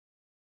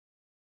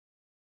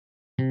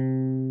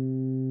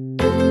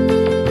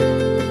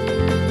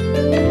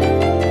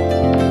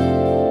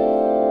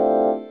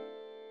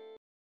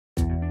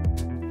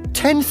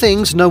10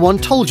 things no one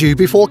told you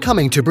before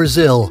coming to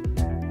Brazil.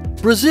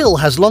 Brazil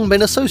has long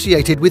been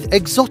associated with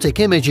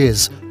exotic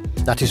images.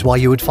 That is why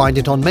you would find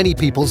it on many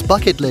people's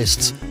bucket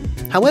lists.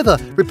 However,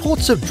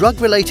 reports of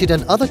drug-related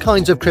and other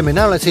kinds of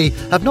criminality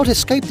have not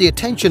escaped the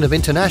attention of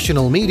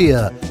international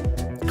media.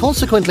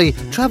 Consequently,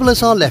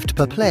 travelers are left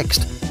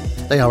perplexed.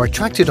 They are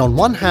attracted on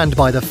one hand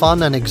by the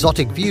fun and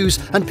exotic views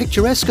and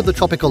picturesque of the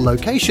tropical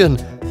location.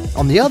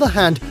 On the other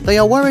hand, they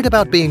are worried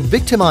about being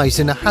victimized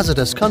in a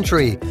hazardous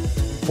country.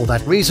 For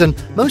that reason,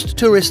 most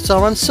tourists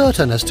are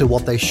uncertain as to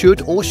what they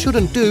should or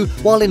shouldn't do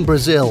while in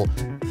Brazil.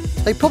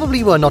 They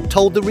probably were not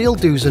told the real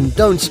do's and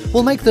don'ts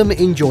will make them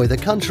enjoy the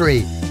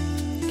country.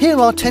 Here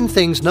are 10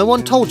 things no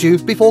one told you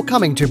before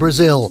coming to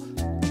Brazil.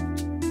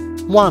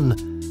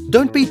 1.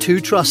 Don't be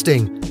too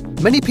trusting.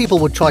 Many people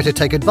would try to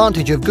take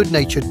advantage of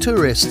good-natured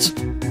tourists.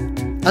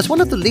 As one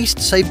of the least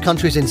safe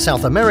countries in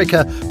South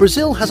America,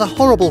 Brazil has a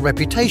horrible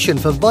reputation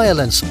for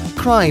violence,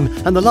 crime,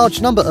 and the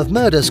large number of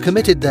murders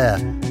committed there.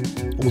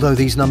 Although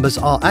these numbers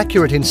are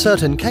accurate in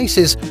certain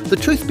cases, the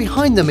truth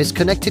behind them is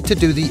connected to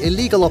the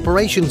illegal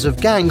operations of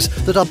gangs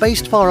that are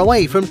based far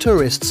away from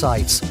tourist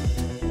sites.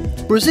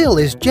 Brazil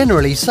is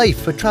generally safe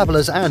for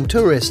travelers and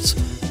tourists.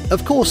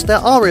 Of course, there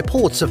are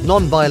reports of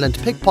non-violent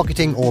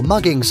pickpocketing or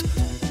muggings.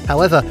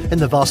 However, in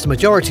the vast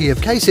majority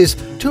of cases,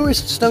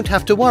 tourists don't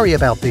have to worry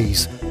about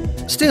these.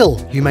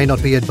 Still, you may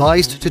not be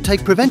advised to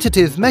take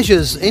preventative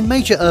measures in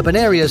major urban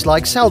areas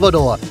like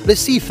Salvador,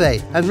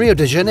 Recife, and Rio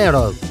de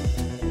Janeiro.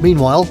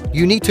 Meanwhile,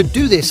 you need to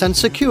do this and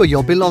secure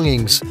your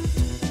belongings.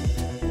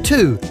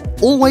 2.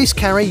 Always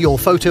carry your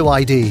photo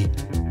ID.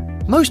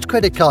 Most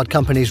credit card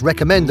companies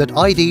recommend that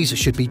IDs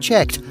should be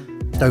checked.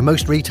 Though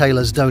most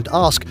retailers don't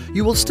ask,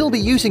 you will still be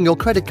using your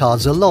credit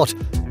cards a lot.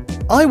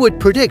 I would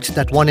predict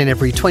that 1 in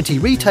every 20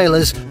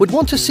 retailers would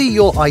want to see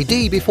your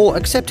ID before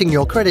accepting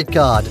your credit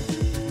card.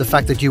 The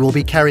fact that you will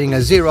be carrying a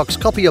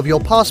Xerox copy of your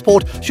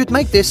passport should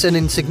make this an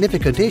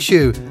insignificant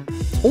issue.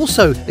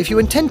 Also, if you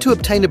intend to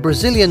obtain a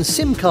Brazilian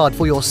SIM card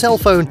for your cell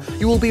phone,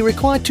 you will be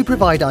required to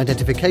provide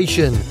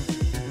identification.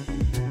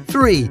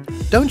 3.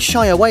 Don't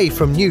shy away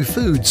from new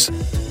foods.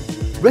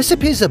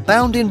 Recipes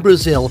abound in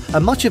Brazil,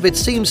 and much of it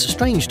seems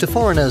strange to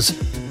foreigners.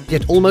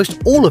 Yet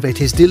almost all of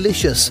it is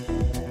delicious.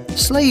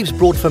 Slaves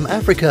brought from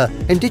Africa,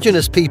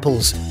 indigenous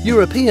peoples,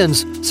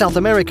 Europeans, South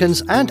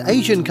Americans, and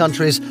Asian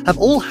countries have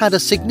all had a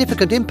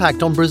significant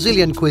impact on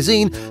Brazilian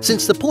cuisine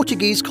since the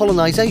Portuguese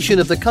colonization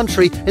of the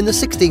country in the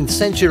 16th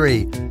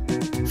century.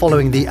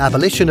 Following the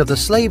abolition of the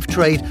slave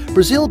trade,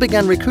 Brazil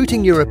began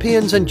recruiting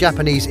Europeans and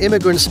Japanese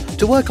immigrants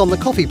to work on the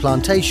coffee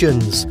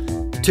plantations.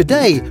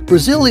 Today,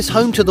 Brazil is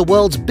home to the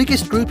world's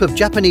biggest group of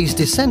Japanese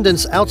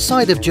descendants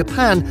outside of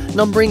Japan,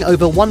 numbering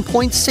over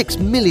 1.6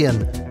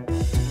 million.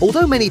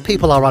 Although many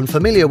people are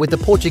unfamiliar with the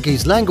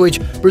Portuguese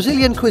language,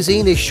 Brazilian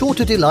cuisine is sure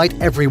to delight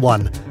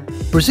everyone.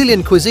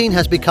 Brazilian cuisine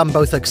has become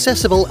both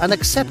accessible and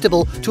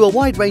acceptable to a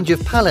wide range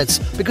of palates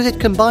because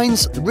it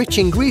combines rich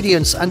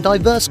ingredients and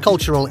diverse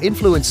cultural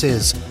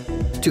influences.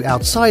 To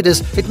outsiders,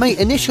 it may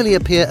initially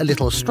appear a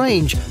little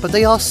strange, but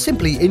they are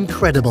simply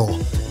incredible.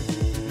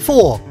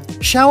 4.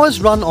 Showers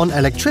run on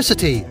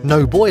electricity,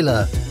 no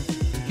boiler.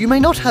 You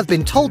may not have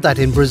been told that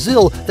in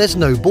Brazil there's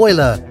no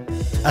boiler.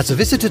 As a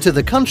visitor to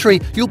the country,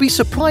 you'll be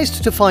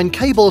surprised to find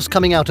cables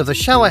coming out of the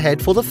shower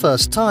head for the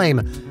first time.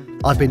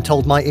 I've been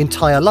told my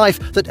entire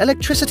life that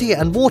electricity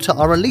and water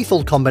are a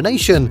lethal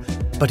combination.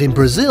 But in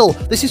Brazil,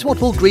 this is what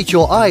will greet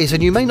your eyes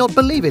and you may not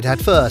believe it at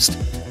first.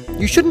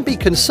 You shouldn't be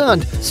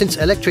concerned since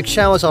electric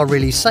showers are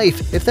really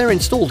safe if they're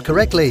installed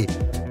correctly.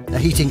 A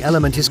heating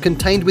element is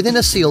contained within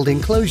a sealed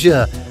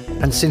enclosure.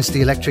 And since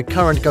the electric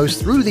current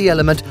goes through the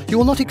element, you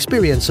will not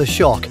experience a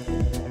shock.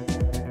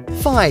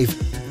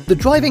 5. The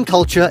driving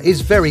culture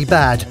is very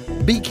bad.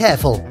 Be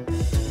careful.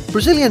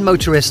 Brazilian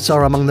motorists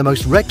are among the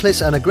most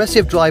reckless and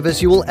aggressive drivers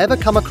you will ever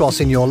come across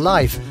in your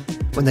life.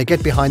 When they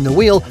get behind the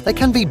wheel, they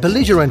can be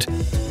belligerent.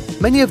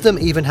 Many of them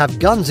even have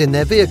guns in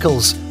their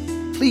vehicles.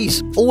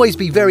 Please always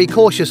be very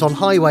cautious on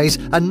highways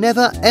and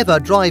never ever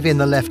drive in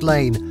the left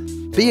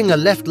lane. Being a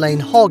left lane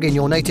hog in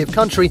your native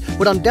country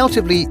would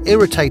undoubtedly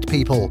irritate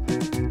people.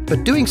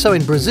 But doing so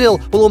in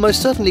Brazil will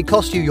almost certainly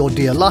cost you your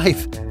dear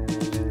life.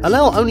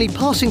 Allow only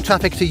passing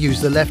traffic to use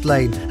the left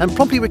lane and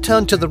promptly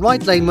return to the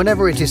right lane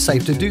whenever it is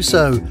safe to do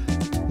so.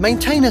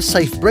 Maintain a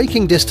safe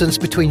braking distance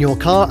between your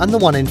car and the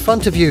one in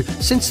front of you,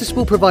 since this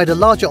will provide a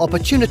larger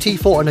opportunity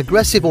for an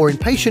aggressive or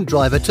impatient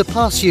driver to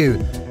pass you.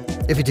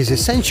 If it is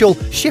essential,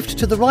 shift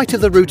to the right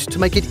of the route to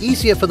make it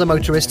easier for the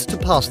motorist to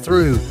pass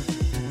through.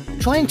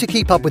 Trying to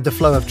keep up with the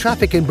flow of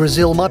traffic in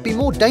Brazil might be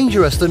more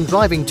dangerous than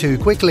driving too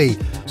quickly,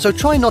 so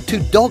try not to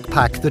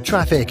dogpack the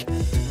traffic.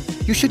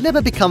 You should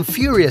never become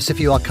furious if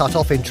you are cut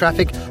off in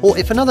traffic or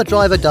if another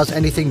driver does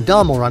anything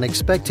dumb or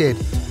unexpected.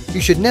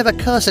 You should never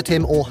curse at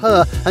him or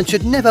her and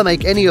should never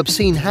make any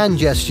obscene hand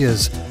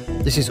gestures.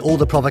 This is all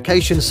the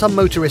provocation some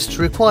motorists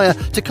require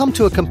to come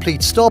to a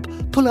complete stop,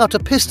 pull out a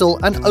pistol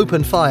and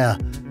open fire.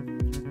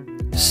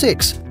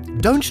 6.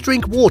 Don't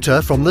drink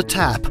water from the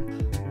tap.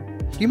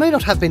 You may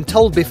not have been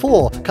told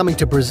before coming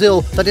to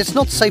Brazil that it's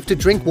not safe to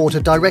drink water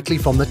directly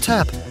from the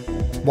tap.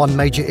 One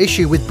major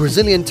issue with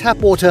Brazilian tap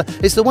water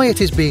is the way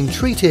it is being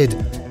treated.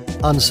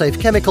 Unsafe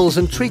chemicals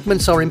and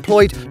treatments are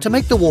employed to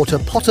make the water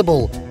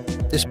potable.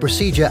 This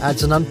procedure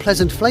adds an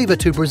unpleasant flavour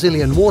to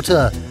Brazilian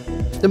water.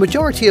 The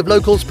majority of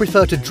locals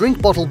prefer to drink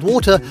bottled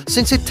water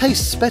since it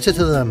tastes better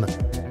to them.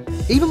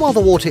 Even while the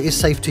water is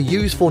safe to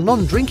use for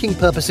non-drinking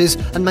purposes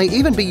and may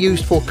even be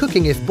used for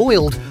cooking if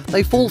boiled,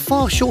 they fall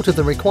far short of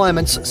the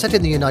requirements set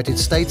in the United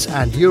States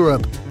and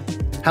Europe.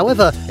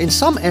 However, in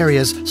some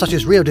areas, such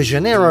as Rio de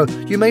Janeiro,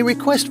 you may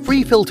request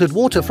free filtered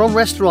water from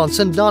restaurants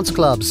and dance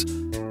clubs.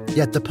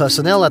 Yet the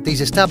personnel at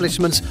these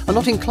establishments are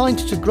not inclined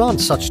to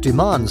grant such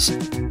demands.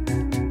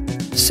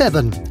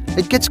 7.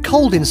 It gets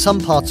cold in some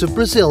parts of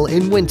Brazil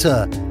in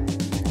winter.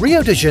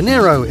 Rio de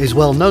Janeiro is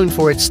well known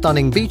for its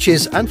stunning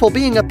beaches and for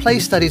being a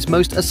place that is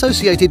most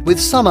associated with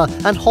summer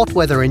and hot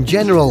weather in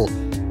general.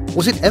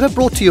 Was it ever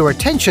brought to your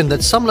attention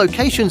that some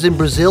locations in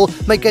Brazil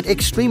may get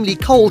extremely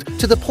cold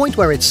to the point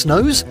where it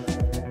snows?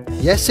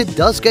 Yes, it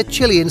does get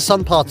chilly in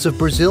some parts of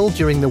Brazil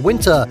during the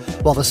winter.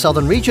 While the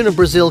southern region of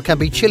Brazil can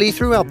be chilly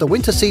throughout the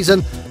winter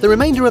season, the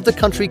remainder of the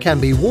country can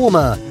be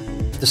warmer.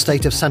 The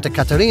state of Santa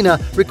Catarina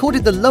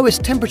recorded the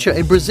lowest temperature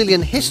in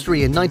Brazilian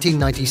history in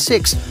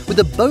 1996 with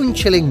a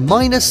bone-chilling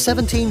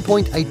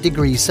 -17.8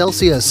 degrees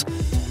Celsius.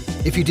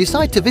 If you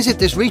decide to visit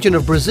this region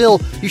of Brazil,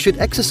 you should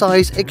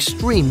exercise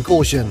extreme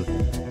caution.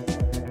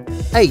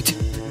 8.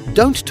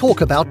 Don't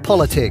talk about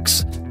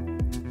politics.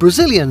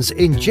 Brazilians,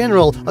 in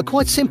general, are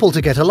quite simple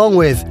to get along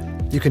with.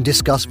 You can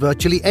discuss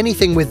virtually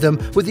anything with them,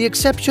 with the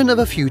exception of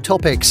a few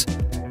topics.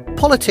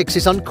 Politics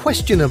is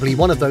unquestionably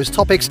one of those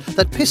topics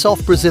that piss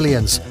off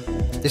Brazilians.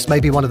 This may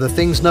be one of the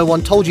things no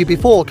one told you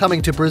before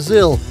coming to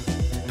Brazil.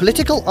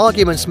 Political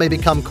arguments may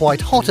become quite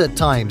hot at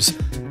times.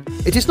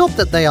 It is not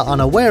that they are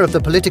unaware of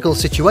the political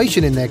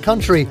situation in their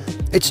country,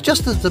 it's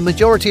just that the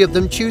majority of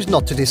them choose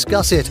not to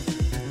discuss it.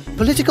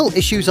 Political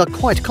issues are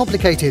quite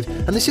complicated,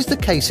 and this is the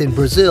case in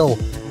Brazil.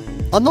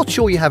 I'm not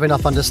sure you have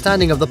enough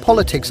understanding of the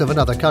politics of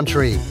another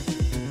country.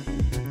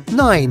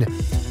 9.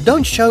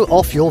 Don't show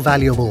off your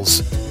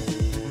valuables.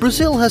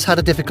 Brazil has had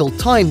a difficult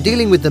time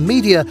dealing with the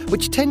media,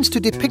 which tends to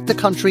depict the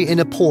country in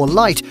a poor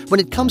light when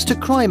it comes to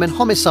crime and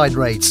homicide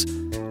rates.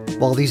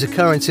 While these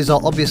occurrences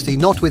are obviously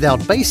not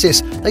without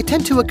basis, they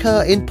tend to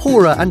occur in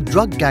poorer and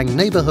drug gang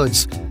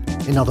neighborhoods.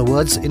 In other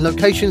words, in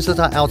locations that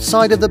are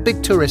outside of the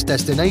big tourist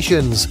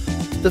destinations.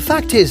 The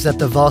fact is that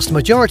the vast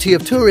majority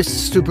of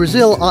tourists to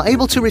Brazil are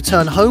able to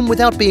return home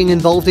without being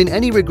involved in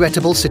any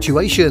regrettable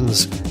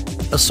situations.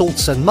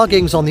 Assaults and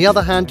muggings, on the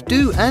other hand,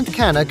 do and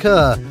can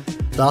occur.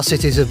 Thus,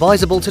 it is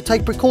advisable to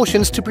take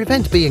precautions to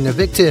prevent being a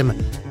victim.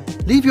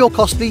 Leave your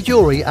costly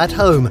jewelry at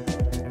home.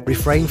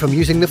 Refrain from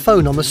using the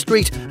phone on the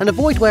street and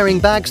avoid wearing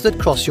bags that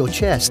cross your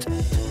chest.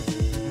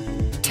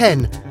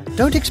 10.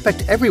 Don't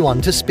expect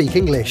everyone to speak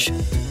English.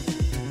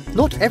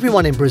 Not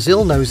everyone in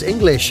Brazil knows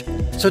English,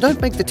 so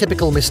don't make the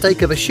typical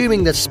mistake of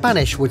assuming that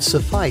Spanish would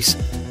suffice.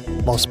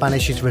 While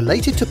Spanish is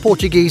related to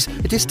Portuguese,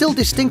 it is still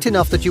distinct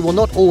enough that you will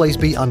not always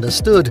be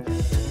understood.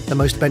 The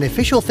most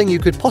beneficial thing you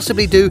could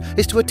possibly do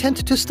is to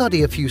attempt to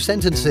study a few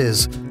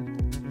sentences.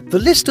 The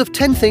list of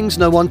 10 things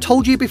no one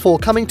told you before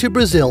coming to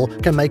Brazil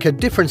can make a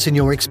difference in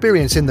your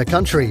experience in the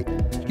country.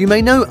 You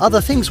may know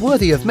other things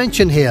worthy of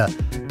mention here.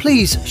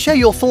 Please share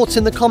your thoughts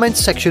in the comments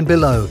section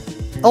below.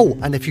 Oh,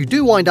 and if you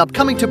do wind up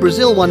coming to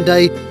Brazil one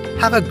day,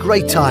 have a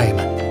great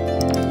time!